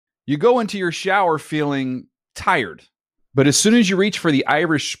You go into your shower feeling tired, but as soon as you reach for the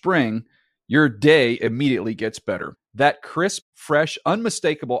Irish Spring, your day immediately gets better. That crisp, fresh,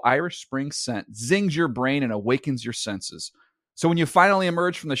 unmistakable Irish Spring scent zings your brain and awakens your senses. So when you finally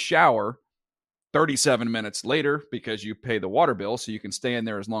emerge from the shower 37 minutes later, because you pay the water bill so you can stay in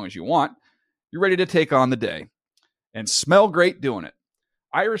there as long as you want, you're ready to take on the day and smell great doing it.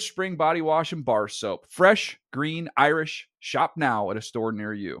 Irish Spring Body Wash and Bar Soap. Fresh, green, Irish. Shop now at a store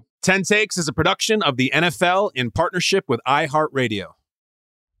near you. 10 Takes is a production of the NFL in partnership with iHeartRadio.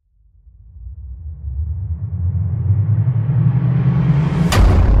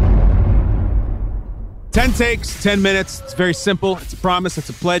 Ten takes, 10 minutes. It's very simple. It's a promise. It's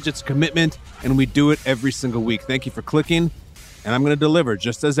a pledge. It's a commitment. And we do it every single week. Thank you for clicking. And I'm going to deliver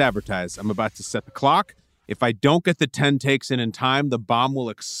just as advertised. I'm about to set the clock. If I don't get the 10 takes in time, the bomb will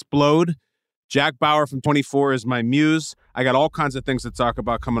explode. Jack Bauer from 24 is my muse. I got all kinds of things to talk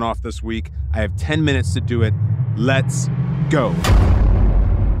about coming off this week. I have 10 minutes to do it. Let's go.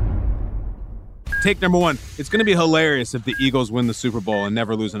 Take number one. It's going to be hilarious if the Eagles win the Super Bowl and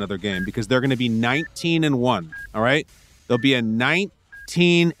never lose another game because they're going to be 19-1, all right? They'll be a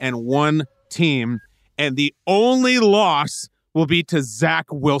 19-1 team, and the only loss will be to Zach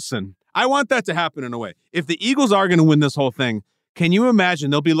Wilson. I want that to happen in a way. If the Eagles are going to win this whole thing, can you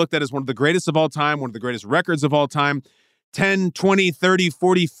imagine they'll be looked at as one of the greatest of all time, one of the greatest records of all time? 10, 20, 30,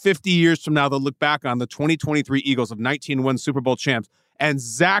 40, 50 years from now, they'll look back on the 2023 Eagles of 19-1 Super Bowl champs, and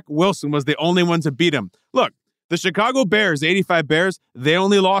Zach Wilson was the only one to beat him. Look, the Chicago Bears, 85 Bears, they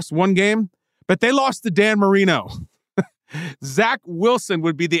only lost one game, but they lost to Dan Marino. Zach Wilson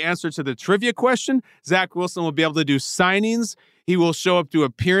would be the answer to the trivia question. Zach Wilson will be able to do signings. He will show up to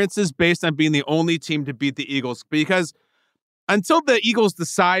appearances based on being the only team to beat the Eagles because until the Eagles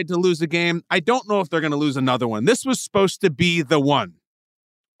decide to lose a game, I don't know if they're going to lose another one. This was supposed to be the one.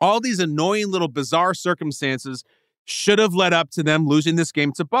 All these annoying little bizarre circumstances should have led up to them losing this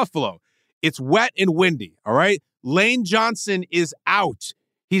game to Buffalo. It's wet and windy, all right? Lane Johnson is out.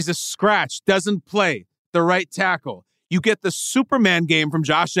 He's a scratch, doesn't play the right tackle. You get the Superman game from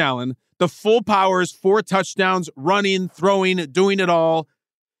Josh Allen, the full powers, 4 touchdowns, running, throwing, doing it all.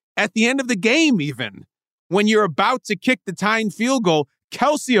 At the end of the game, even, when you're about to kick the tying field goal,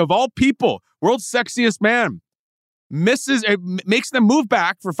 Kelsey, of all people, world's sexiest man, makes them move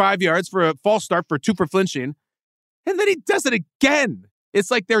back for 5 yards for a false start for 2 for flinching, and then he does it again.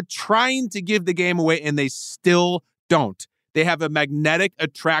 It's like they're trying to give the game away, and they still don't. They have a magnetic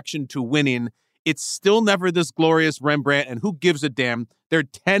attraction to winning. It's still never this glorious Rembrandt, and who gives a damn? They're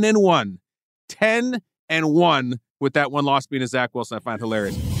 10-1. 10-1 with that one loss being a Zach Wilson. I find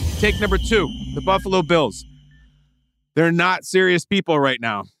hilarious. Take number 2, the Buffalo Bills. They're not serious people right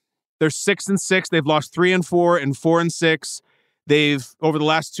now. They're 6-6. They've lost 3-4 and 4-6. They've, over the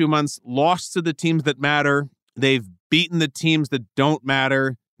last 2 months, lost to the teams that matter. They've beaten the teams that don't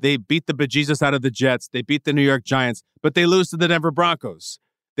matter. They beat the bejesus out of the Jets. They beat the New York Giants, but they lose to the Denver Broncos.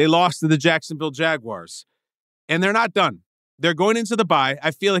 They lost to the Jacksonville Jaguars. And they're not done. They're going into the bye.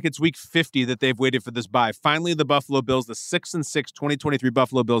 I feel like it's week 50 that they've waited for this bye. Finally, the Buffalo Bills, the 6-6 2023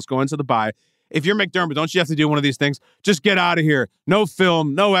 Buffalo Bills, go into the bye. If you're McDermott, don't you have to do one of these things? Just get out of here. No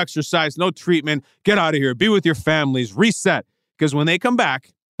film, no exercise, no treatment. Get out of here. Be with your families. Reset. Because when they come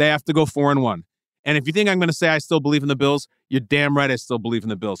back, they have to go 4-1. And if you think I'm going to say I still believe in the Bills, you're damn right I still believe in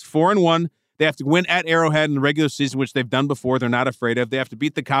the Bills. 4-1. They have to win at Arrowhead in the regular season, which they've done before. They're not afraid of. They have to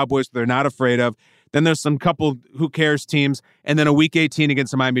beat the Cowboys. They're not afraid of. Then there's some couple who cares teams. And then a week 18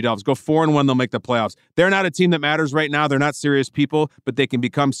 against the Miami Dolphins. Go 4-1. They'll make the playoffs. They're not a team that matters right now. They're not serious people, but they can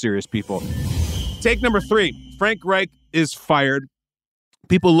become serious people. Take number 3. Frank Reich is fired.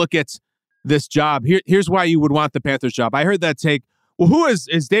 People look at this job. Here's why you would want the Panthers job. I heard that take. Well, who is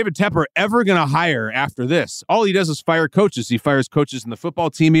David Tepper ever going to hire after this? All he does is fire coaches. He fires coaches in the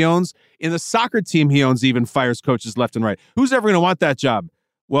football team he owns. In the soccer team he owns, even fires coaches left and right. Who's ever going to want that job?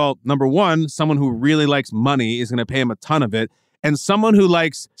 Well, number one, someone who really likes money is going to pay him a ton of it. And someone who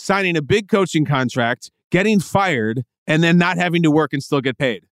likes signing a big coaching contract, getting fired, and then not having to work and still get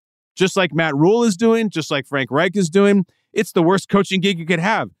paid. Just like Matt Rule is doing, just like Frank Reich is doing. It's the worst coaching gig you could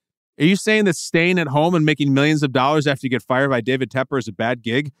have. Are you saying that staying at home and making millions of dollars after you get fired by David Tepper is a bad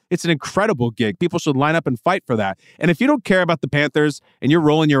gig? It's an incredible gig. People should line up and fight for that. And if you don't care about the Panthers and you're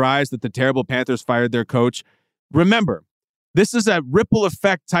rolling your eyes that the terrible Panthers fired their coach, remember, this is a ripple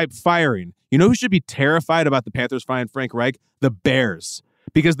effect type firing. You know who should be terrified about the Panthers firing Frank Reich? The Bears.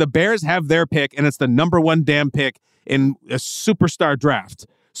 Because the Bears have their pick, and it's the number 1 damn pick in a superstar draft.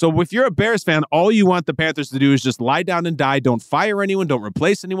 So if you're a Bears fan, all you want the Panthers to do is just lie down and die. Don't fire anyone. Don't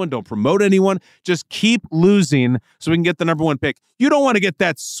replace anyone. Don't promote anyone. Just keep losing so we can get the number one pick. You don't want to get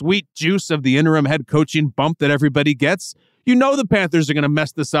that sweet juice of the interim head coaching bump that everybody gets. You know the Panthers are going to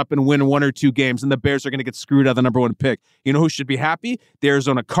mess this up and win 1 or 2 games, and the Bears are going to get screwed out of the number one pick. You know who should be happy? The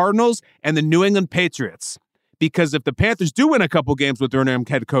Arizona Cardinals and the New England Patriots. Because if the Panthers do win a couple games with their interim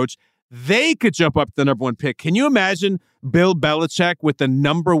head coach, they could jump up to the number one pick. Can you imagine Bill Belichick with the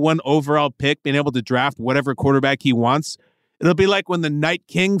number 1 overall pick being able to draft whatever quarterback he wants? It'll be like when the Night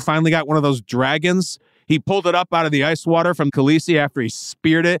King finally got one of those dragons. He pulled it up out of the ice water from Khaleesi after he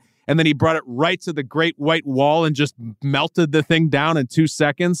speared it, and then he brought it right to the Great White Wall and just melted the thing down in 2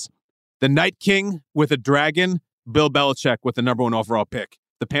 seconds. The Night King with a dragon, Bill Belichick with the number 1 overall pick.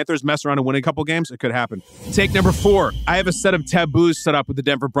 The Panthers mess around and win a couple games, it could happen. Take number 4. I have a set of taboos set up with the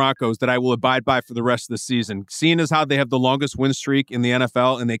Denver Broncos that I will abide by for the rest of the season. Seeing as how they have the longest win streak in the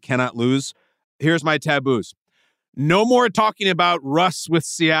NFL and they cannot lose, here's my taboos. No more talking about Russ with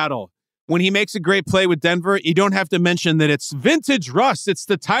Seattle. When he makes a great play with Denver, you don't have to mention that it's vintage Russ, it's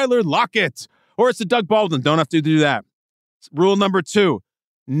the Tyler Lockett, or it's the Doug Baldwin. Don't have to do that. Rule number 2,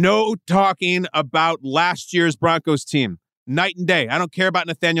 no talking about last year's Broncos team. Night and day. I don't care about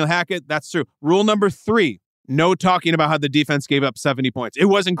Nathaniel Hackett. That's true. Rule number 3, no talking about how the defense gave up 70 points. It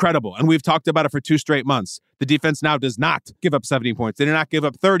was incredible, and we've talked about it for 2 straight months. The defense now does not give up 70 points. They do not give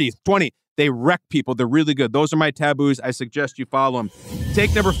up 30, 20. They wreck people. They're really good. Those are my taboos. I suggest you follow them.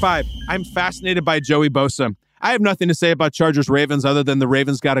 Take number 5. I'm fascinated by Joey Bosa. I have nothing to say about Chargers-Ravens other than the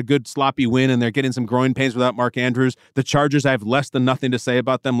Ravens got a good sloppy win and they're getting some growing pains without Mark Andrews. The Chargers, I have less than nothing to say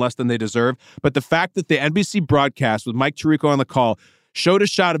about them, less than they deserve. But the fact that the NBC broadcast with Mike Tirico on the call showed a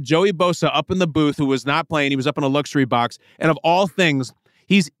shot of Joey Bosa up in the booth who was not playing. He was up in a luxury box. And of all things,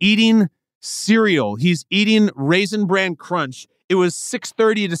 he's eating cereal. He's eating Raisin Bran Crunch. It was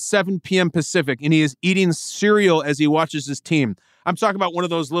 6:30 to 7 p.m. Pacific, and he is eating cereal as he watches his team. I'm talking about one of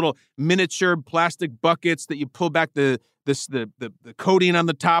those little miniature plastic buckets that you pull back the coating on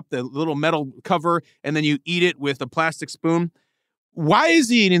the top, the little metal cover, and then you eat it with a plastic spoon. Why is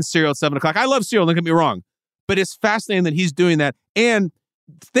he eating cereal at 7 o'clock? I love cereal, don't get me wrong, but it's fascinating that he's doing that. And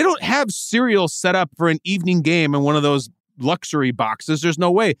they don't have cereal set up for an evening game in one of those luxury boxes. There's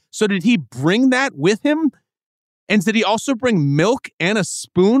no way. So did he bring that with him? And did he also bring milk and a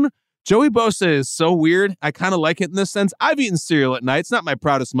spoon? Joey Bosa is so weird. I kind of like it in this sense. I've eaten cereal at night. It's not my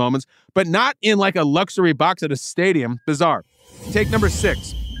proudest moments, but not in like a luxury box at a stadium. Bizarre. Take number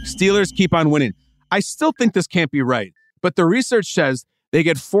 6. Steelers keep on winning. I still think this can't be right, but the research says they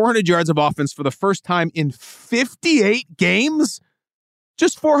get 400 yards of offense for the first time in 58 games.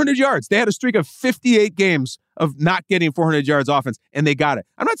 Just 400 yards. They had a streak of 58 games of not getting 400 yards offense, and they got it.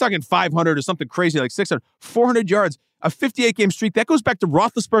 I'm not talking 500 or something crazy like 600. 400 yards, a 58-game streak. That goes back to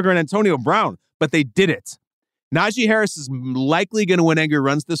Roethlisberger and Antonio Brown, but they did it. Najee Harris is likely going to win angry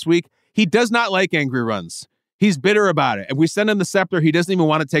runs this week. He does not like angry runs. He's bitter about it. If we send him the scepter, he doesn't even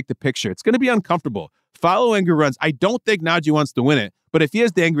want to take the picture. It's going to be uncomfortable. Follow angry runs. I don't think Najee wants to win it, but if he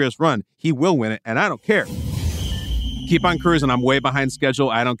has the angriest run, he will win it, and I don't care. Keep on cruising. I'm way behind schedule.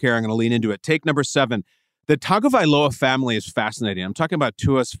 I don't care. I'm going to lean into it. Take number 7. The Tagovailoa family is fascinating. I'm talking about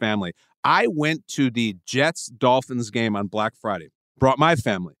Tua's family. I went to the Jets-Dolphins game on Black Friday. Brought my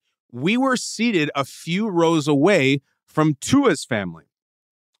family. We were seated a few rows away from Tua's family.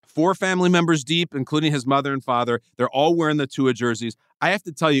 4 family members deep, including his mother and father. They're all wearing the Tua jerseys. I have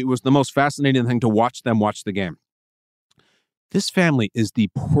to tell you, it was the most fascinating thing to watch them watch the game. This family is the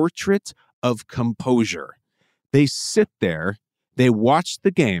portrait of composure. They sit there, they watch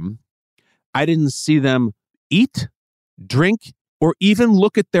the game. I didn't see them eat, drink, or even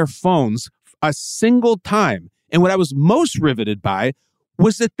look at their phones a single time. And what I was most riveted by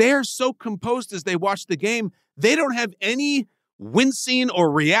was that they are so composed as they watch the game, they don't have any wincing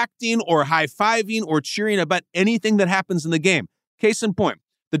or reacting or high-fiving or cheering about anything that happens in the game. Case in point,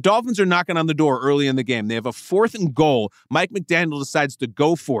 the Dolphins are knocking on the door early in the game. They have a 4th and goal. Mike McDaniel decides to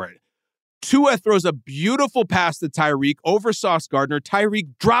go for it. Tua throws a beautiful pass to Tyreek over Sauce Gardner.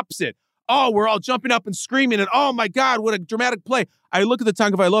 Tyreek drops it. Oh, we're all jumping up and screaming, and oh my God, what a dramatic play. I look at the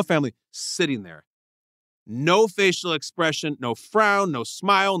Tagovailoa family sitting there. No facial expression, no frown, no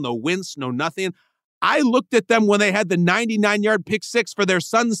smile, no wince, no nothing. I looked at them when they had the 99-yard pick 6 for their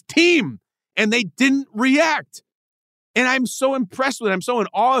son's team, and they didn't react. And I'm so impressed with it. I'm so in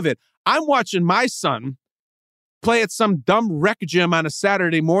awe of it. I'm watching my son play at some dumb rec gym on a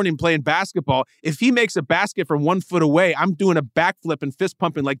Saturday morning playing basketball. If he makes a basket from 1 foot away, I'm doing a backflip and fist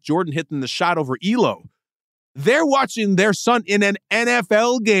pumping like Jordan hitting the shot over Elo. They're watching their son in an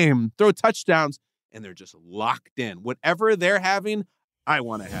NFL game throw touchdowns, and they're just locked in. Whatever they're having, I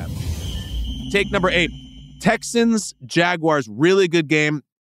want to have. Take number 8. Texans, Jaguars, really good game.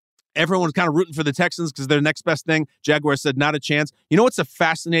 Everyone was kind of rooting for the Texans because they're the next best thing. Jaguars said not a chance. You know what's a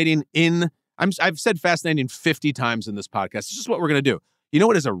fascinating I've said fascinating 50 times in this podcast. It's just what we're going to do. You know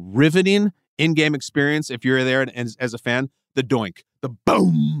what is a riveting in-game experience if you're there and as a fan? The doink, the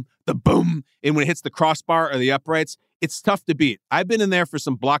boom. And when it hits the crossbar or the uprights, it's tough to beat. I've been in there for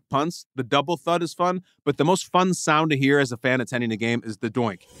some block punts. The double thud is fun, but the most fun sound to hear as a fan attending a game is the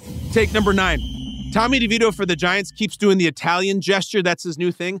doink. Take number 9. Tommy DeVito for the Giants keeps doing the Italian gesture. That's his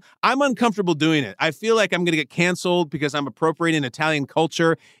new thing. I'm uncomfortable doing it. I feel like I'm going to get canceled because I'm appropriating Italian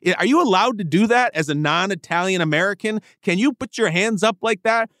culture. Are you allowed to do that as a non-Italian American? Can you put your hands up like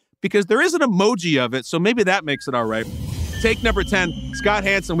that? Because there is an emoji of it, so maybe that makes it all right. Take number 10, Scott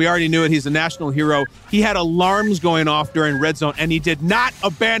Hansen. We already knew it. He's a national hero. He had alarms going off during Red Zone, and he did not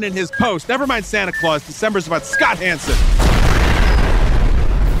abandon his post. Never mind Santa Claus. December's about Scott Hansen.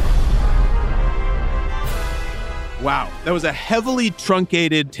 Wow, that was a heavily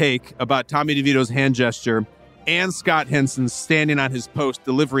truncated take about Tommy DeVito's hand gesture and Scott Henson standing on his post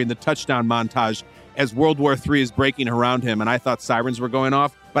delivering the touchdown montage as World War III is breaking around him, and I thought sirens were going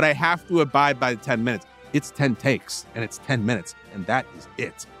off, but I have to abide by the 10 minutes. It's 10 takes, and it's 10 minutes, and that is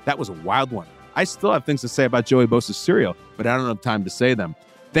it. That was a wild one. I still have things to say about Joey Bosa's cereal, but I don't have time to say them.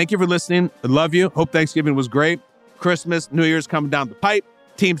 Thank you for listening. I love you. Hope Thanksgiving was great. Christmas, New Year's coming down the pipe.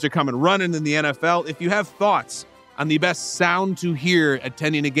 Teams are coming running in the NFL. If you have thoughts on the best sound to hear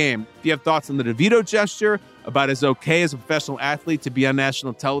attending a game, if you have thoughts on the DeVito gesture, about as okay as a professional athlete to be on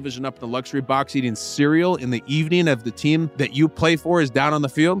national television up in the luxury box eating cereal in the evening of the team that you play for is down on the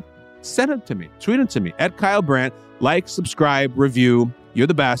field, send it to me. Tweet it to me at Kyle Brandt. Like, subscribe, review. You're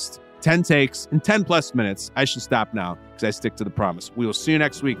the best. 10 takes in 10 plus minutes. I should stop now because I stick to the promise. We will see you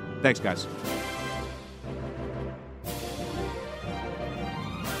next week. Thanks, guys.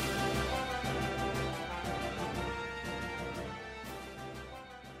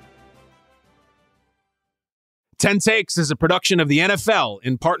 Ten Takes is a production of the NFL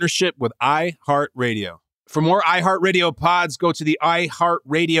in partnership with iHeartRadio. For more iHeartRadio pods, go to the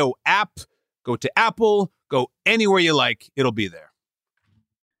iHeartRadio app, go to Apple, go anywhere you like. It'll be there.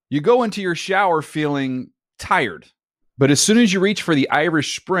 You go into your shower feeling tired, but as soon as you reach for the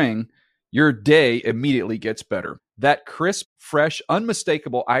Irish Spring, your day immediately gets better. That crisp, fresh,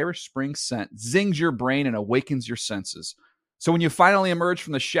 unmistakable Irish Spring scent zings your brain and awakens your senses. So when you finally emerge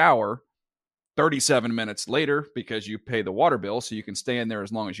from the shower 37 minutes later, because you pay the water bill so you can stay in there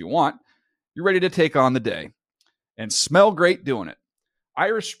as long as you want, you're ready to take on the day and smell great doing it.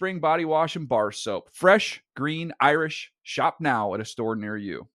 Irish Spring Body Wash and Bar Soap. Fresh, green, Irish. Shop now at a store near you.